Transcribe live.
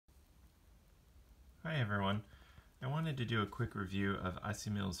Hi everyone. I wanted to do a quick review of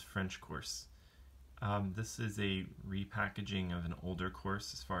Assimil's French course. This is a repackaging of an older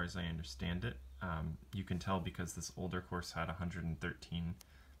course as far as I understand it. You can tell because this older course had 113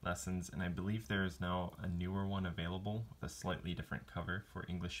 lessons, and I believe there is now a newer one available with a slightly different cover for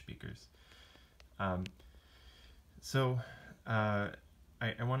English speakers. I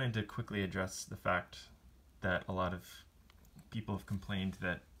wanted to quickly address the fact that a lot of people have complained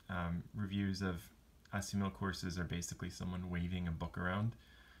that reviews of Assimil courses are basically someone waving a book around.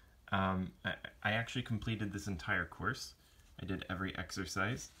 I actually completed this entire course. I did every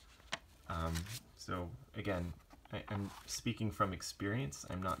exercise. So again, I'm speaking from experience.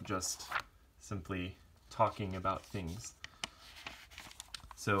 I'm not just simply talking about things.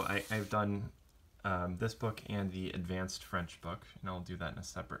 So I've done this book and the advanced French book, and I'll do that in a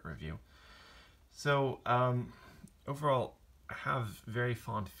separate review. So overall, I have very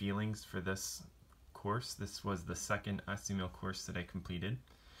fond feelings for this course. This was the second Assimil course that I completed,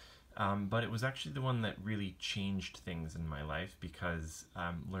 but it was actually the one that really changed things in my life because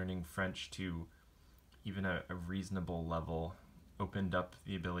learning French to even a reasonable level opened up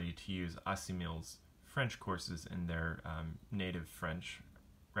the ability to use Assimil's French courses in their native French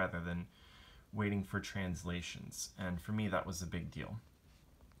rather than waiting for translations, and for me that was a big deal.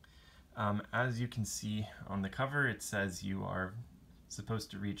 As you can see on the cover, it says you are supposed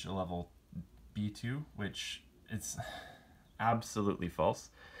to reach a level B2, which is absolutely false.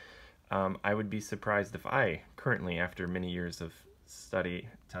 I would be surprised if I currently, after many years of study,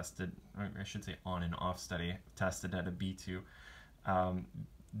 tested, or I should say on and off study, tested at a B2.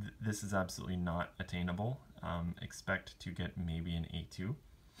 This is absolutely not attainable. Expect to get maybe an A2.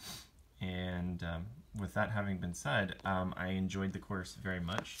 And with that having been said, I enjoyed the course very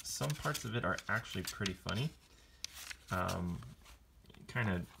much. Some parts of it are actually pretty funny.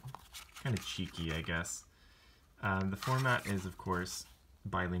 Kind of cheeky, I guess. The format is, of course,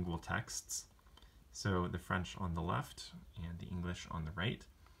 bilingual texts. So the French on the left and the English on the right.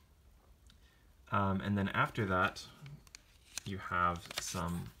 And then after that, you have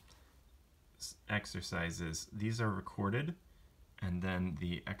some exercises. These are recorded, and then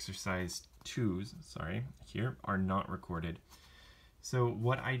the exercise 2s, here are not recorded. So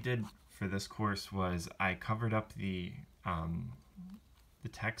what I did for this course was I covered up the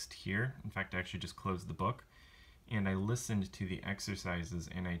text here. In fact, I actually just closed the book, and I listened to the exercises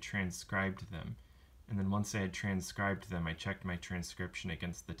and I transcribed them. And then once I had transcribed them, I checked my transcription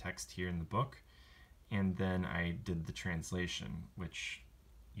against the text here in the book, and then I did the translation, which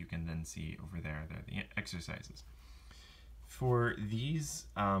you can then see over there. They're the exercises. For these,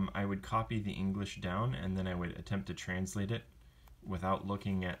 I would copy the English down, and then I would attempt to translate it without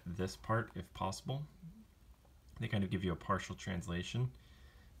looking at this part if possible. They kind of give you a partial translation.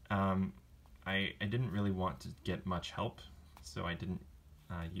 I didn't really want to get much help, so I didn't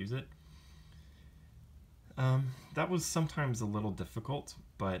use it. That was sometimes a little difficult,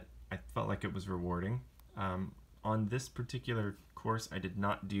 but I felt like it was rewarding. On this particular course, I did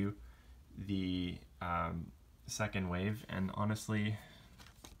not do the second wave, and honestly,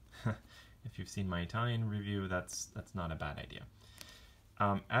 if you've seen my Italian review, that's not a bad idea.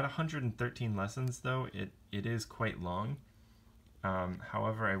 At 113 lessons, though, it is quite long.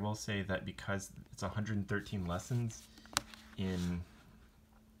 However, I will say that because it's 113 lessons in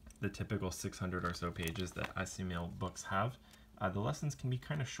the typical 600 or so pages that Assimil books have, the lessons can be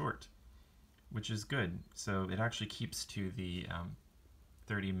kind of short, which is good. So it actually keeps to the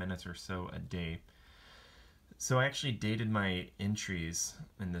 30 minutes or so a day. So I actually dated my entries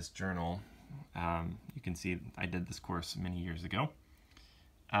in this journal. You can see I did this course many years ago.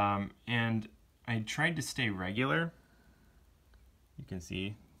 And I tried to stay regular. You can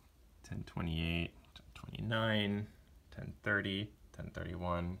see 1028, 1029, 1030,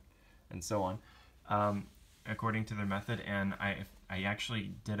 1031, and so on, according to their method. And I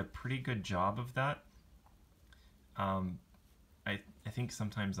actually did a pretty good job of that. I think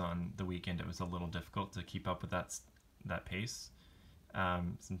sometimes on the weekend it was a little difficult to keep up with that pace,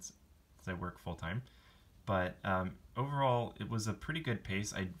 since I work full-time. But overall, it was a pretty good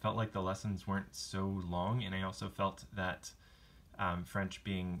pace. I felt like the lessons weren't so long, and I also felt that French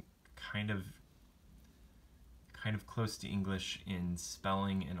being kind of close to English in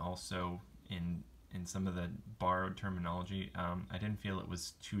spelling and also in some of the borrowed terminology, I didn't feel it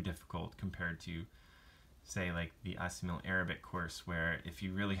was too difficult compared to, say, like the Assimil Arabic course, where if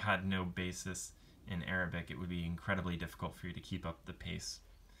you really had no basis in Arabic, it would be incredibly difficult for you to keep up the pace.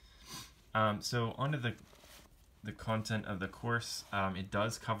 So onto the content of the course. It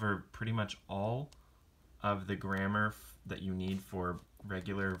does cover pretty much all of the grammar that you need for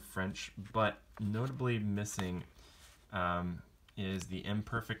regular French, but notably missing is the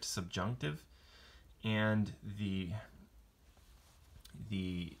imperfect subjunctive and the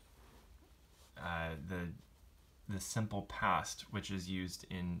simple past, which is used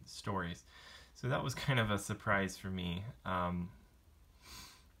in stories. So that was kind of a surprise for me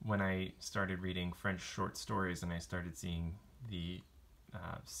when I started reading French short stories and I started seeing the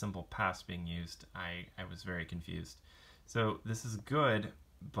simple past being used. I was very confused. So this is good,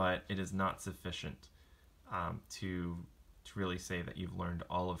 but it is not sufficient to really say that you've learned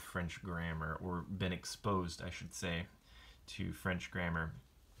all of French grammar, or been exposed, I should say, to French grammar.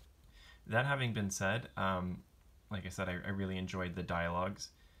 That having been said, like I said, I really enjoyed the dialogues.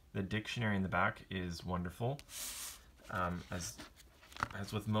 The dictionary in the back is wonderful. As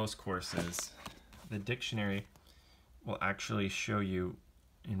with most courses, the dictionary will actually show you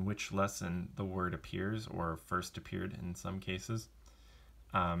in which lesson the word appears, or first appeared in some cases.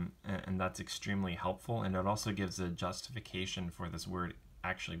 And that's extremely helpful, and it also gives a justification for this word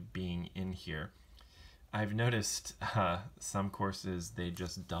actually being in here. I've noticed some courses, they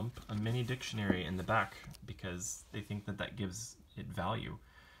just dump a mini dictionary in the back because they think that that gives it value.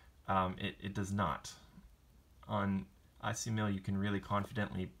 It does not. On Assimil, you can really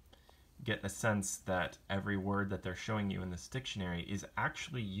confidently get a sense that every word that they're showing you in this dictionary is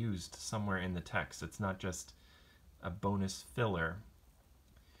actually used somewhere in the text. It's not just a bonus filler.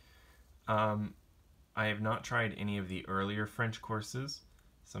 I have not tried any of the earlier French courses.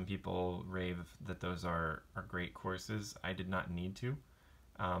 Some people rave that those are great courses. I did not need to.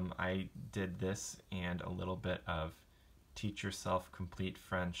 I did this and a little bit of Teach Yourself Complete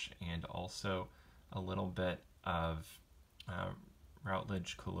French, and also a little bit of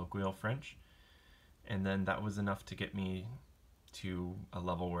Routledge Colloquial French. And then that was enough to get me to a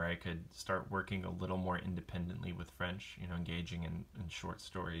level where I could start working a little more independently with French, engaging in short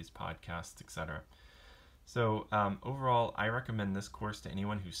stories, podcasts, etc. So overall, I recommend this course to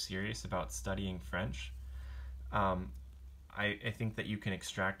anyone who's serious about studying French. I think that you can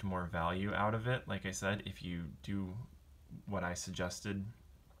extract more value out of it, like I said, if you do what I suggested,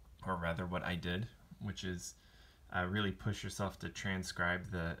 or rather what I did, which is really push yourself to transcribe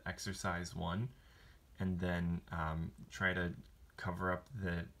the exercise 1, and then try to cover up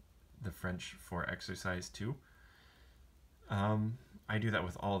the French for exercise 2. I do that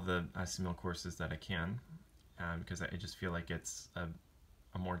with all of the Assimil courses that I can, because I just feel like it's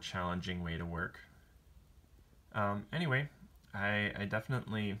a more challenging way to work. Anyway, I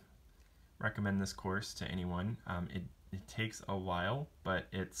definitely recommend this course to anyone. It takes a while, but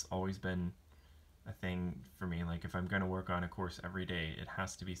it's always been a thing for me. Like, if I'm going to work on a course every day, it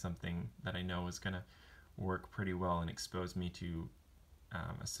has to be something that I know is going to work pretty well and expose me to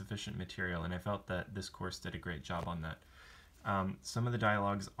a sufficient material, and I felt that this course did a great job on that. Some of the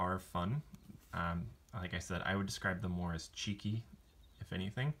dialogues are fun. Like I said, I would describe them more as cheeky, if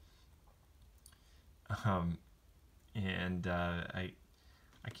anything. I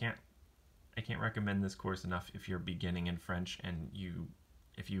can't recommend this course enough if you're beginning in French and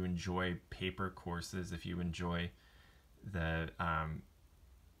if you enjoy paper courses, if you enjoy the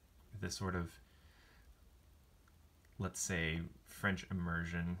sort of, let's say, French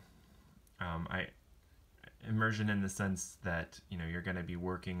immersion. Immersion in the sense that you're going to be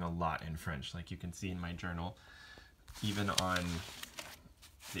working a lot in French, like you can see in my journal, even on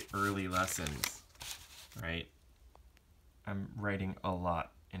the early lessons, right? I'm writing a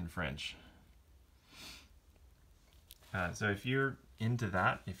lot in French. So if you're into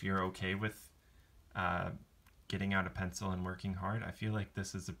that, if you're okay with getting out a pencil and working hard, I feel like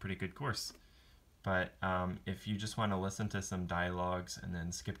this is a pretty good course. But if you just want to listen to some dialogues and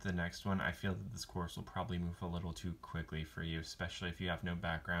then skip to the next one, I feel that this course will probably move a little too quickly for you, especially if you have no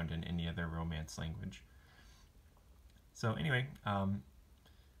background in any other Romance language. So anyway,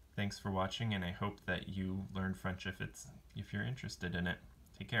 thanks for watching, and I hope that you learn French if you're interested in it.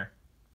 Take care.